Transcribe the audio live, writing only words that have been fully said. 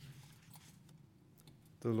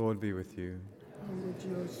The Lord be with you. And with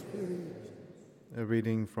your spirit. A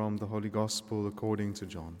reading from the Holy Gospel according to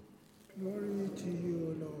John. Glory to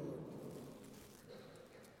you, Lord.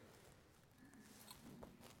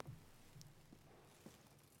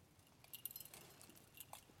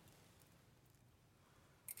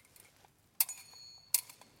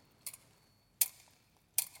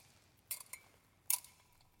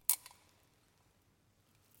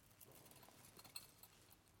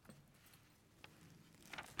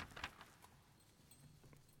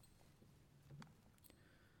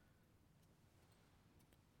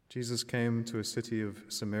 Jesus came to a city of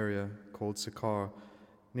Samaria called Sychar,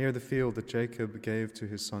 near the field that Jacob gave to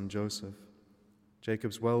his son Joseph.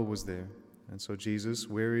 Jacob's well was there, and so Jesus,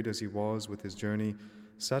 wearied as he was with his journey,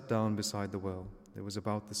 sat down beside the well. It was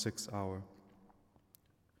about the 6th hour.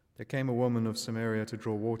 There came a woman of Samaria to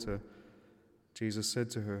draw water. Jesus said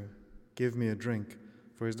to her, "Give me a drink,"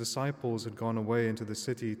 for his disciples had gone away into the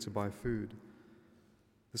city to buy food.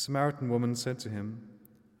 The Samaritan woman said to him,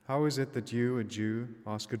 "How is it that you, a Jew,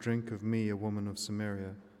 ask a drink of me, a woman of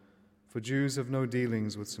Samaria? For Jews have no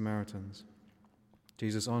dealings with Samaritans."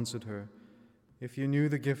 Jesus answered her, "If you knew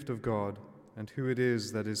the gift of God, and who it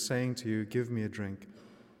is that is saying to you, 'Give me a drink,'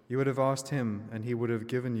 you would have asked him, and he would have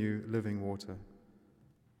given you living water."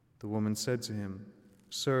 The woman said to him,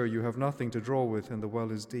 "Sir, you have nothing to draw with, and the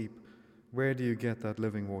well is deep. Where do you get that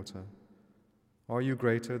living water? Are you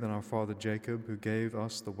greater than our father Jacob, who gave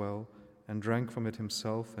us the well, and drank from it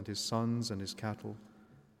himself and his sons and his cattle?"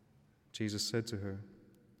 Jesus said to her,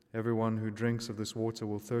 "Everyone who drinks of this water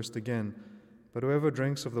will thirst again, but whoever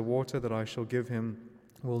drinks of the water that I shall give him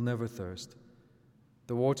will never thirst.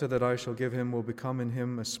 The water that I shall give him will become in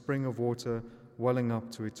him a spring of water welling up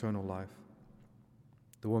to eternal life."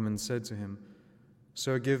 The woman said to him,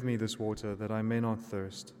 "Sir, give me this water that I may not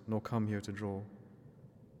thirst, nor come here to draw."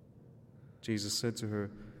 Jesus said to her,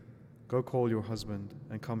 "Go call your husband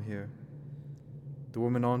and come here." The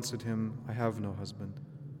woman answered him, "I have no husband."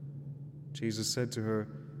 Jesus said to her,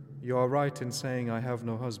 "You are right in saying, 'I have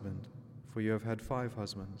no husband,' for you have had 5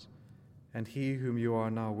 husbands, and he whom you are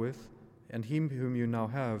now with, and he whom you now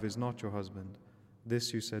have, is not your husband.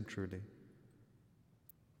 This you said truly."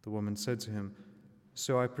 The woman said to him,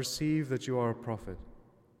 "So I perceive that you are a prophet.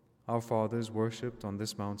 Our fathers worshipped on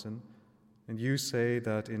this mountain, and you say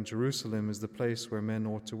that in Jerusalem is the place where men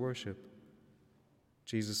ought to worship."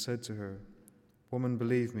 Jesus said to her, "Woman,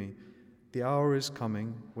 believe me, the hour is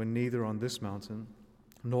coming when neither on this mountain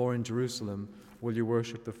nor in Jerusalem will you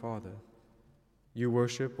worship the Father. You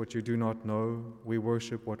worship what you do not know, we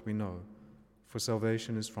worship what we know, for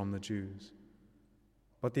salvation is from the Jews.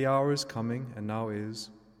 But the hour is coming, and now is,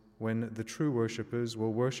 when the true worshippers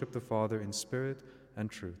will worship the Father in spirit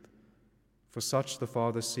and truth. For such the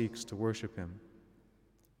Father seeks to worship him.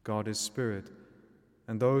 God is spirit,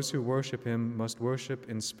 and those who worship him must worship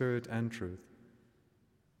in spirit and truth."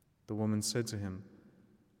 The woman said to him,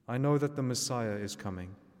 "I know that the Messiah is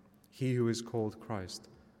coming, he who is called Christ.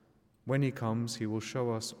 When he comes, he will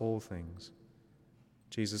show us all things."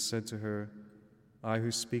 Jesus said to her, "I who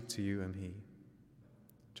speak to you am he."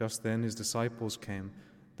 Just then his disciples came.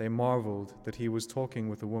 They marveled that he was talking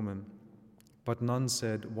with a woman, but none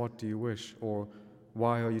said, "What do you wish?" or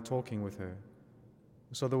 "Why are you talking with her?"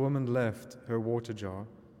 So the woman left her water jar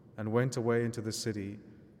and went away into the city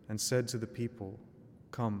and said to the people,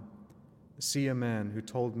 "Come, see a man who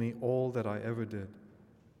told me all that I ever did.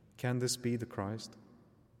 Can this be the Christ?"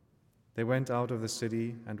 They went out of the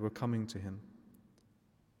city and were coming to him.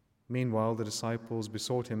 Meanwhile the disciples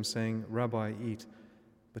besought him, saying, "Rabbi, eat."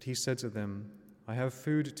 But he said to them, "I have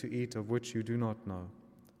food to eat of which you do not know."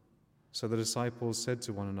 So the disciples said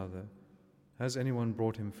to one another, "Has anyone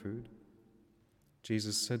brought him food?"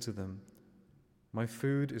 Jesus said to them, "My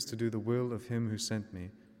food is to do the will of him who sent me,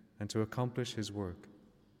 and to accomplish his work.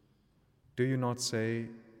 Do you not say,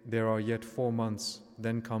 'There are yet 4 months,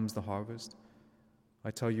 then comes the harvest'? I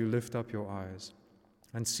tell you, lift up your eyes,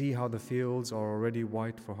 and see how the fields are already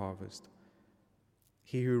white for harvest.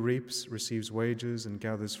 He who reaps receives wages and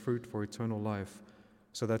gathers fruit for eternal life,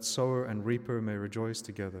 so that sower and reaper may rejoice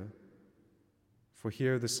together. For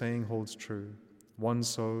here the saying holds true, 'One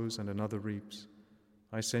sows and another reaps.'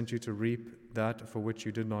 I sent you to reap that for which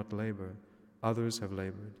you did not labor. Others have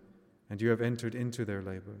labored, and you have entered into their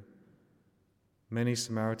labor." Many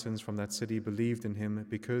Samaritans from that city believed in him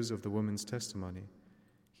because of the woman's testimony.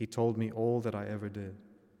 "He told me all that I ever did."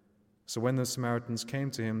 So when the Samaritans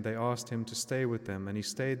came to him, they asked him to stay with them, and he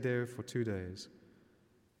stayed there for 2 days.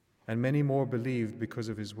 And many more believed because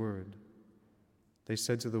of his word. They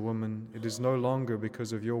said to the woman, "It is no longer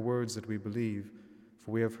because of your words that we believe,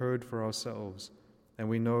 for we have heard for ourselves, and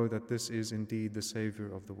we know that this is indeed the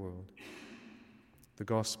Savior of the world. The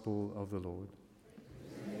Gospel of the Lord.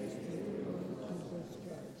 Praise to you, Lord Jesus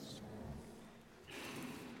Christ.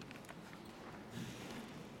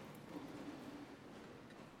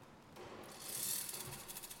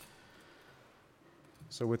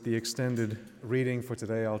 So with the extended reading for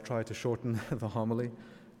today, I'll try to shorten the homily.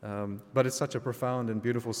 But it's such a profound and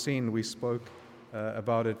beautiful scene. We spoke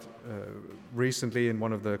about it recently in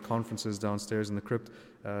one of the conferences downstairs in the crypt.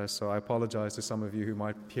 So I apologize to some of you who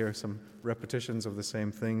might hear some repetitions of the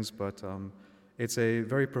same things, but it's a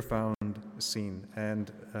very profound scene.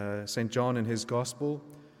 And St. John in his Gospel,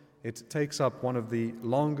 it takes up one of the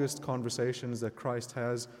longest conversations that Christ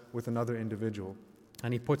has with another individual.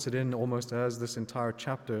 And he puts it in almost as this entire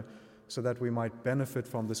chapter so that we might benefit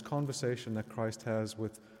from this conversation that Christ has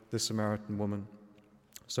with the Samaritan woman.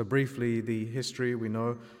 So briefly, the history, we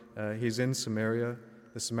know he's in Samaria.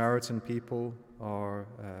 The Samaritan people are,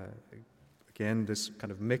 again, this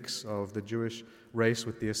kind of mix of the Jewish race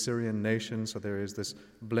with the Assyrian nation. So there is this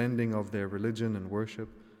blending of their religion and worship.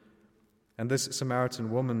 And this Samaritan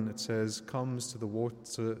woman, it says, comes to the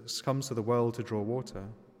well to draw water.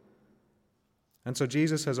 And so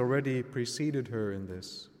Jesus has already preceded her in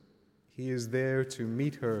this. He is there to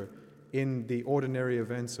meet her in the ordinary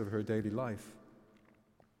events of her daily life.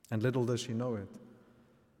 And little does she know it.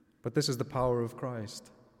 But this is the power of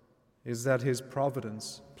Christ, is that his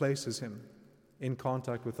providence places him in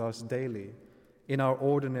contact with us daily, in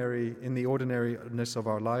the ordinariness of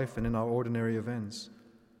our life and in our ordinary events.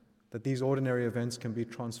 That these ordinary events can be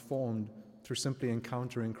transformed through simply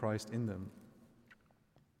encountering Christ in them.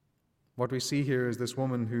 What we see here is this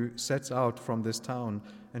woman who sets out from this town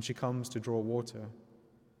and she comes to draw water.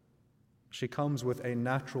 She comes with a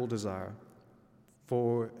natural desire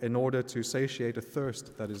in order to satiate a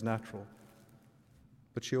thirst that is natural.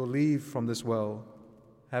 But she'll leave from this well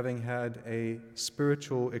having had a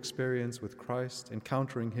spiritual experience with Christ,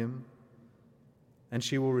 encountering him, and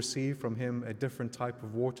she will receive from him a different type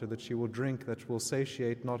of water that she will drink that will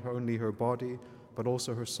satiate not only her body but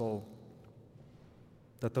also her soul.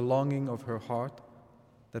 That the longing of her heart,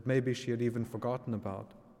 that maybe she had even forgotten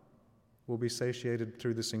about, will be satiated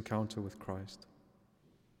through this encounter with Christ.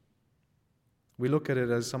 We look at it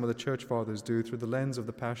as some of the church fathers do through the lens of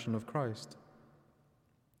the passion of Christ.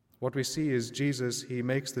 What we see is Jesus, he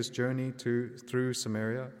makes this journey through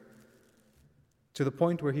Samaria to the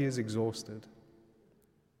point where he is exhausted.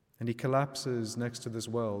 And he collapses next to this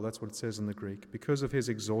well. That's what it says in the Greek. Because of his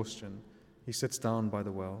exhaustion, he sits down by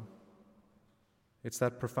the well. It's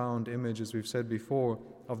that profound image, as we've said before,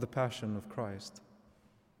 of the passion of Christ.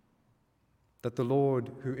 That the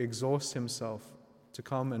Lord, who exhausts himself to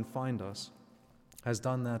come and find us, has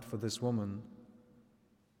done that for this woman.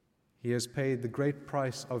 He has paid the great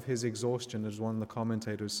price of his exhaustion, as one of the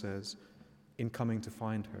commentators says, in coming to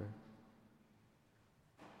find her.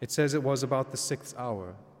 It says it was about the 6th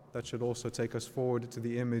hour. That should also take us forward to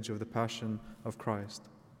the image of the passion of Christ.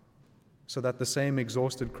 So that the same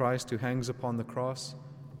exhausted Christ who hangs upon the cross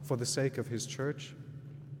for the sake of his church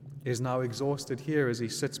is now exhausted here as he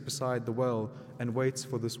sits beside the well and waits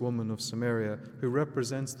for this woman of Samaria who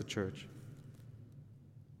represents the church.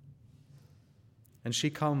 And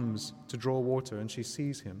she comes to draw water and she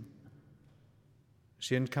sees him.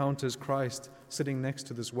 She encounters Christ sitting next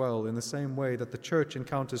to this well in the same way that the church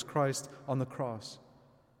encounters Christ on the cross,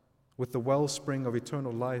 with the wellspring of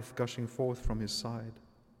eternal life gushing forth from his side.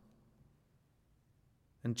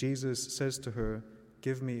 And Jesus says to her,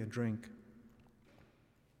 "Give me a drink."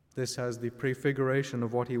 This has the prefiguration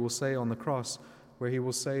of what he will say on the cross, where he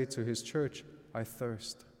will say to his church, "I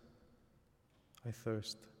thirst. I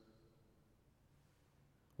thirst."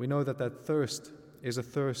 We know that thirst is a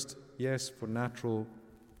thirst, yes, for natural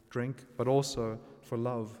drink, but also for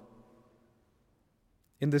love.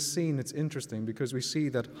 In this scene, it's interesting because we see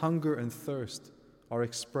that hunger and thirst are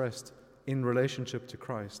expressed in relationship to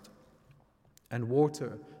Christ. And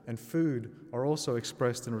water and food are also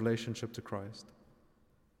expressed in relationship to Christ.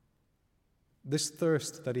 This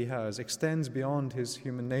thirst that he has extends beyond his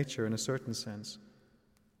human nature in a certain sense.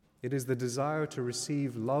 It is the desire to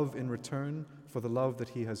receive love in return for the love that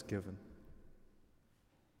he has given.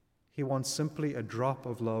 He wants simply a drop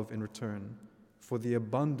of love in return for the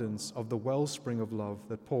abundance of the wellspring of love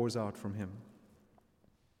that pours out from him.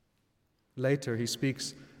 Later, he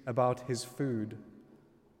speaks about his food,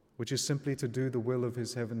 which is simply to do the will of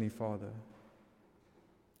his heavenly Father.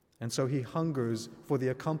 And so he hungers for the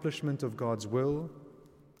accomplishment of God's will,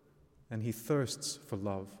 and he thirsts for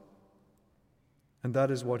love. And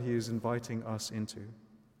that is what he is inviting us into,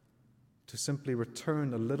 to simply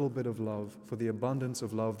return a little bit of love for the abundance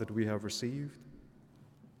of love that we have received,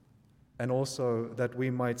 and also that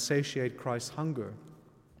we might satiate Christ's hunger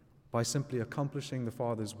by simply accomplishing the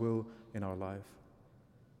Father's will in our life.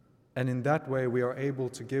 And in that way, we are able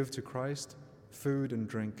to give to Christ food and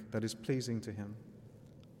drink that is pleasing to Him,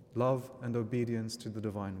 love and obedience to the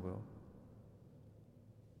divine will.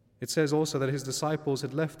 It says also that His disciples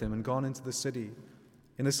had left Him and gone into the city,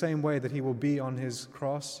 in the same way that He will be on His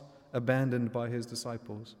cross, abandoned by His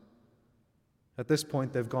disciples. At this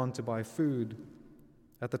point, they've gone to buy food.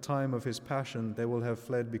 At the time of His passion, they will have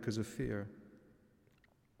fled because of fear.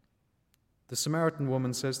 The Samaritan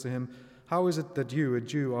woman says to Him, "How is it that you, a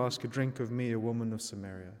Jew, ask a drink of me, a woman of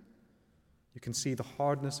Samaria?" You can see the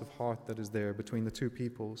hardness of heart that is there between the two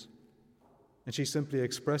peoples. And she simply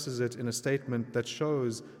expresses it in a statement that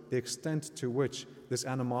shows the extent to which this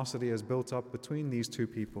animosity has built up between these two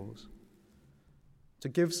peoples. To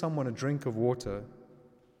give someone a drink of water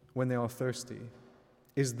when they are thirsty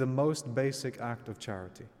is the most basic act of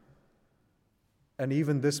charity. And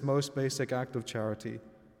even this most basic act of charity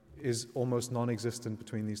is almost non-existent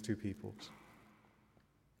between these two peoples.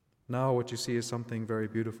 Now what you see is something very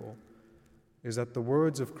beautiful, is that the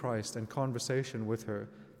words of Christ and conversation with her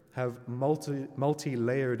have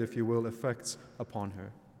multi-layered, if you will, effects upon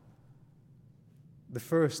her. The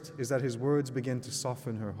first is that His words begin to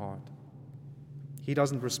soften her heart. He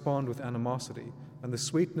doesn't respond with animosity, and the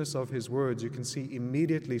sweetness of His words, you can see,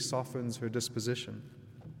 immediately softens her disposition.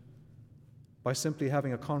 By simply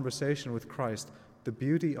having a conversation with Christ, the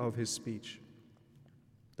beauty of His speech,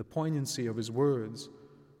 the poignancy of His words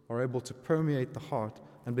are able to permeate the heart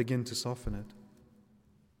and begin to soften it.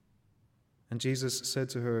 And Jesus said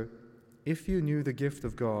to her, "If you knew the gift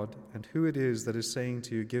of God and who it is that is saying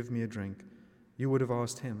to you, 'Give me a drink,' you would have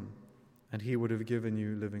asked Him, and He would have given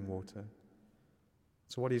you living water."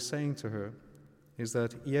 So what He's saying to her is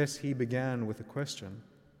that, yes, He began with a question,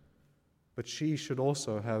 but she should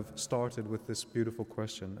also have started with this beautiful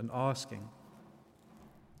question and asking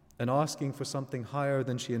for something higher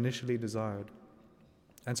than she initially desired.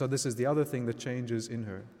 And so this is the other thing that changes in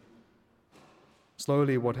her.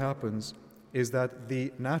 Slowly what happens is that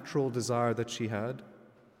the natural desire that she had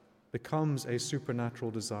becomes a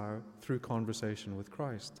supernatural desire through conversation with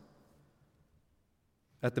Christ.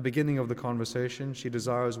 At the beginning of the conversation, she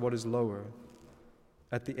desires what is lower.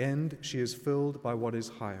 At the end, she is filled by what is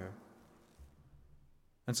higher.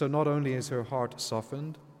 And so not only is her heart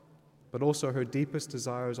softened, but also her deepest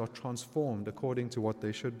desires are transformed according to what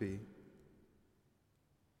they should be.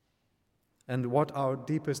 And what our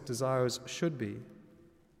deepest desires should be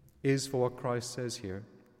is for what Christ says here.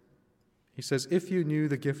 He says, "If you knew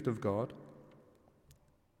the gift of God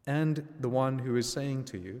and the one who is saying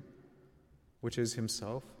to you," which is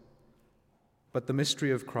Himself, but the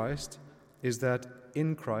mystery of Christ is that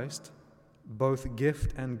in Christ, both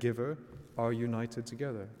gift and giver are united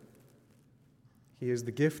together. He is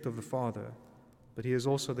the gift of the Father, but He is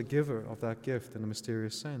also the giver of that gift in a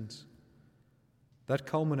mysterious sense. That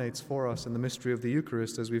culminates for us in the mystery of the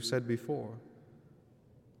Eucharist, as we've said before,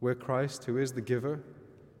 where Christ, who is the giver,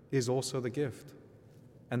 is also the gift.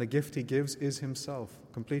 And the gift He gives is Himself,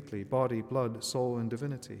 completely, body, blood, soul, and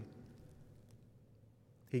divinity.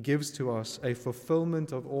 He gives to us a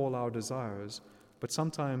fulfillment of all our desires, but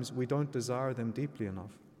sometimes we don't desire them deeply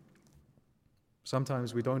enough.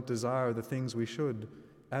 Sometimes we don't desire the things we should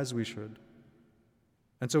as we should.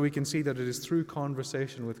 And so we can see that it is through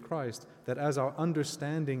conversation with Christ that as our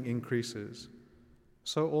understanding increases,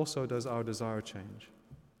 so also does our desire change.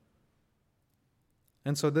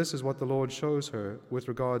 And so this is what the Lord shows her with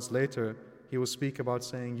regards later. He will speak about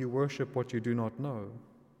saying, "You worship what you do not know."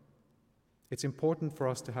 It's important for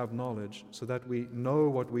us to have knowledge so that we know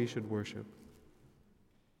what we should worship.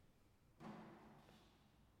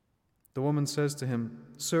 The woman says to Him,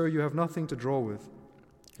 "Sir, you have nothing to draw with,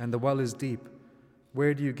 and the well is deep.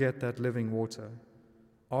 Where do you get that living water?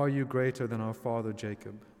 Are you greater than our father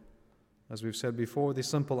Jacob?" As we've said before, the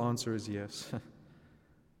simple answer is yes.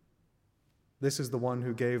 This is the one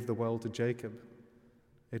who gave the well to Jacob.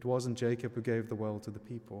 It wasn't Jacob who gave the well to the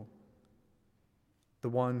people. The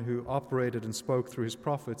one who operated and spoke through his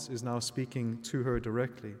prophets is now speaking to her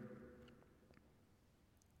directly.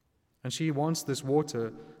 And she wants this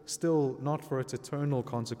water still not for its eternal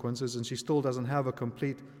consequences, and she still doesn't have a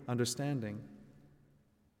complete understanding.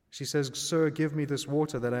 She says, "Sir, give me this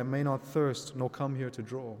water that I may not thirst nor come here to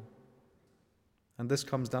draw." And this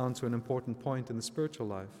comes down to an important point in the spiritual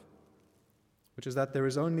life, which is that there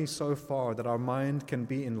is only so far that our mind can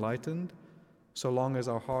be enlightened so long as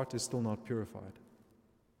our heart is still not purified.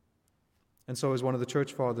 And so, as one of the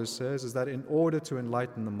church fathers says, is that in order to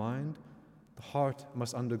enlighten the mind, the heart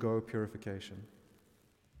must undergo purification.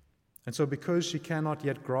 And so because she cannot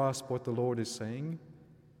yet grasp what the Lord is saying,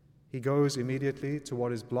 he goes immediately to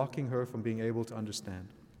what is blocking her from being able to understand,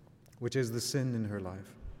 which is the sin in her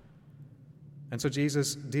life. And so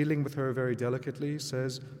Jesus, dealing with her very delicately,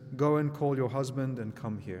 says, "Go and call your husband and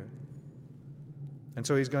come here." And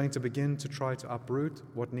so he's going to begin to try to uproot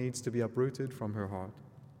what needs to be uprooted from her heart.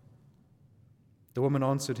 The woman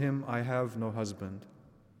answered him, "I have no husband."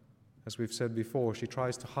 As we've said before, she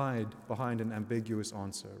tries to hide behind an ambiguous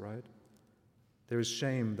answer, right? There is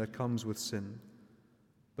shame that comes with sin.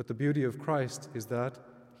 But the beauty of Christ is that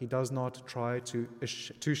he does not try to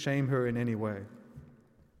shame her in any way.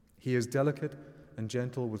 He is delicate and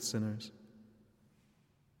gentle with sinners.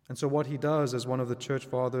 And so what he does, as one of the church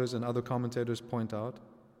fathers and other commentators point out,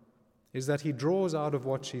 is that he draws out of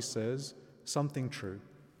what she says something true.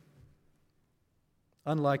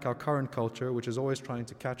 Unlike our current culture, which is always trying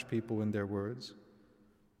to catch people in their words,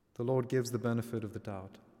 the Lord gives the benefit of the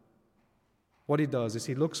doubt. What he does is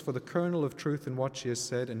he looks for the kernel of truth in what she has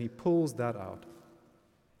said, and he pulls that out.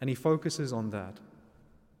 And he focuses on that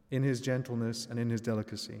in his gentleness and in his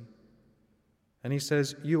delicacy. And he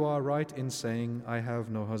says, "You are right in saying, 'I have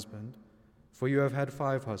no husband,' for you have had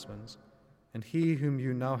 5 husbands, and he whom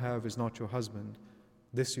you now have is not your husband.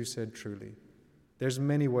 This you said truly." There's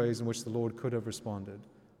many ways in which the Lord could have responded.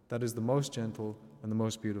 That is the most gentle and the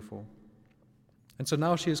most beautiful. And so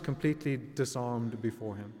now she is completely disarmed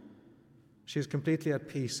before him. She is completely at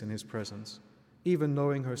peace in his presence. Even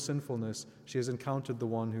knowing her sinfulness, she has encountered the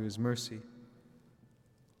one who is mercy.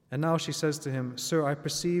 And now she says to him, "Sir, I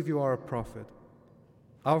perceive you are a prophet.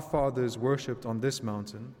 Our fathers worshipped on this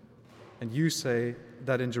mountain, and you say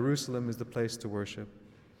that in Jerusalem is the place to worship."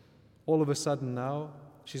 All of a sudden now,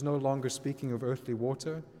 she's no longer speaking of earthly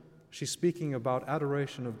water. She's speaking about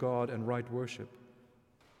adoration of God and right worship.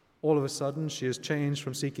 All of a sudden, she has changed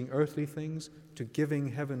from seeking earthly things to giving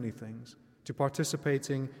heavenly things, to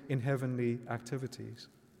participating in heavenly activities.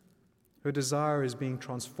 Her desire is being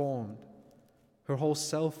transformed. Her whole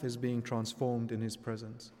self is being transformed in his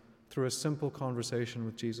presence through a simple conversation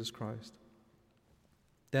with Jesus Christ.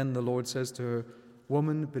 Then the Lord says to her,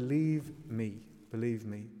 "Woman, believe me, believe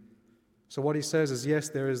me." So what he says is, yes,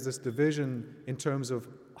 there is this division in terms of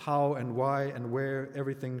how and why and where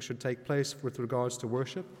everything should take place with regards to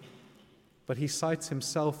worship, but he cites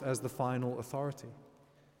himself as the final authority.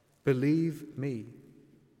 Believe me,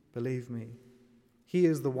 believe me. He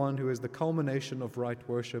is the one who is the culmination of right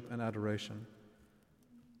worship and adoration.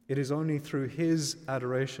 It is only through his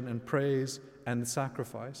adoration and praise and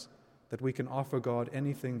sacrifice that we can offer God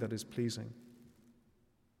anything that is pleasing.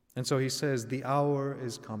 And so he says, the hour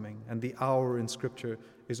is coming, and the hour in Scripture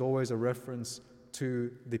is always a reference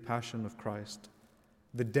to the passion of Christ.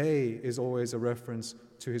 The day is always a reference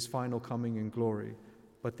to his final coming in glory,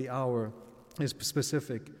 but the hour is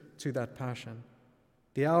specific to that passion.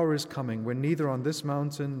 The hour is coming when neither on this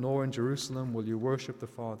mountain nor in Jerusalem will you worship the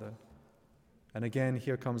Father. And again,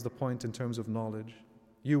 here comes the point in terms of knowledge.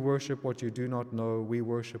 You worship what you do not know, we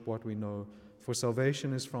worship what we know, for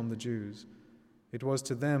salvation is from the Jews. It was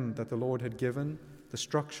to them that the Lord had given the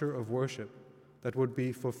structure of worship that would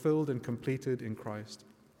be fulfilled and completed in Christ.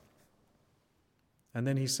 And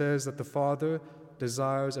then he says that the Father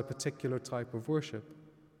desires a particular type of worship,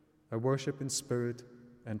 a worship in spirit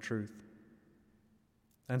and truth.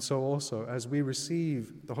 And so also, as we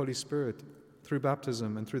receive the Holy Spirit through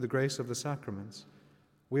baptism and through the grace of the sacraments,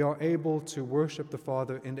 we are able to worship the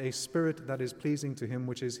Father in a spirit that is pleasing to him,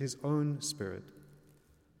 which is his own spirit,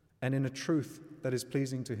 and in a truth that is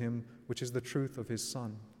pleasing to him, which is the truth of his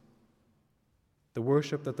Son. The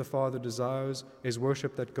worship that the Father desires is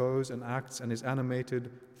worship that goes and acts and is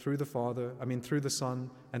animated through the through the Son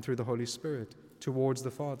and through the Holy Spirit towards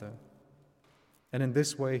the Father. And in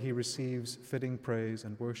this way he receives fitting praise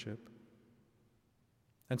and worship.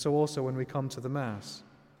 And so also when we come to the Mass,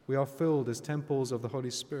 we are filled as temples of the Holy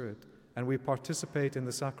Spirit, and we participate in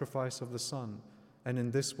the sacrifice of the Son, and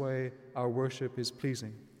in this way our worship is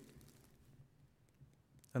pleasing.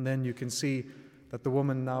 And then you can see that the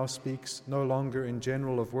woman now speaks no longer in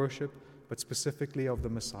general of worship, but specifically of the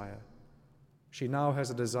Messiah. She now has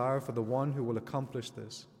a desire for the one who will accomplish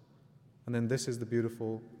this. And then this is the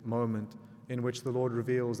beautiful moment in which the Lord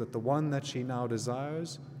reveals that the one that she now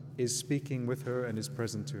desires is speaking with her and is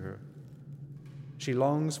present to her. She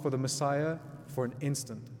longs for the Messiah for an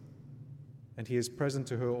instant, and he is present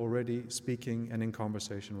to her already, speaking and in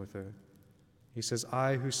conversation with her. He says,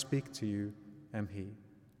 "I who speak to you am he."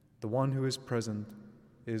 The one who is present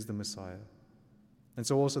is the Messiah. And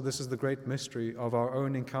so also this is the great mystery of our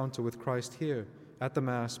own encounter with Christ here at the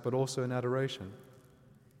Mass, but also in adoration.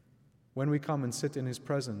 When we come and sit in his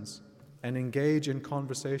presence, and engage in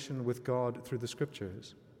conversation with God through the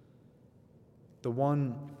Scriptures. The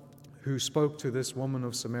one who spoke to this woman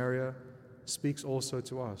of Samaria speaks also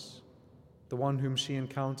to us. The one whom she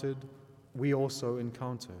encountered, we also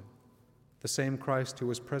encounter. The same Christ who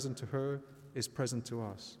was present to her is present to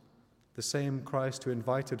us. The same Christ who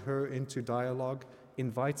invited her into dialogue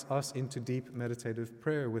invites us into deep meditative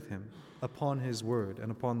prayer with him upon his word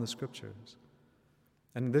and upon the Scriptures.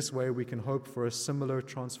 And in this way we can hope for a similar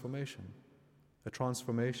transformation, a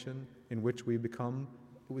transformation in which we become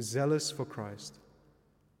zealous for Christ.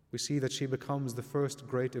 We see that she becomes the first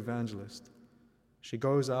great evangelist. She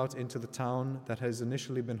goes out into the town that has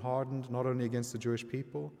initially been hardened not only against the Jewish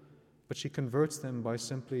people, but she converts them by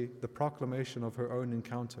simply the proclamation of her own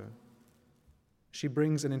encounter. She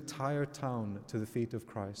brings an entire town to the feet of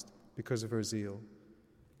Christ because of her zeal.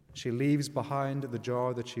 She leaves behind the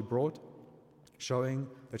jar that she brought, showing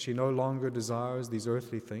that she no longer desires these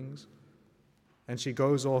earthly things, and she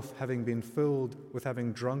goes off having been filled with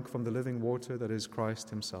having drunk from the living water that is Christ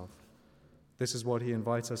himself. This is what he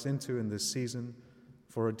invites us into in this season,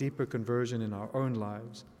 for a deeper conversion in our own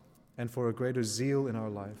lives and for a greater zeal in our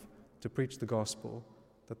life to preach the gospel,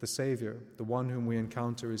 that the Savior, the one whom we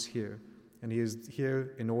encounter, is here, and he is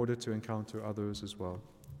here in order to encounter others as well.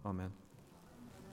 Amen.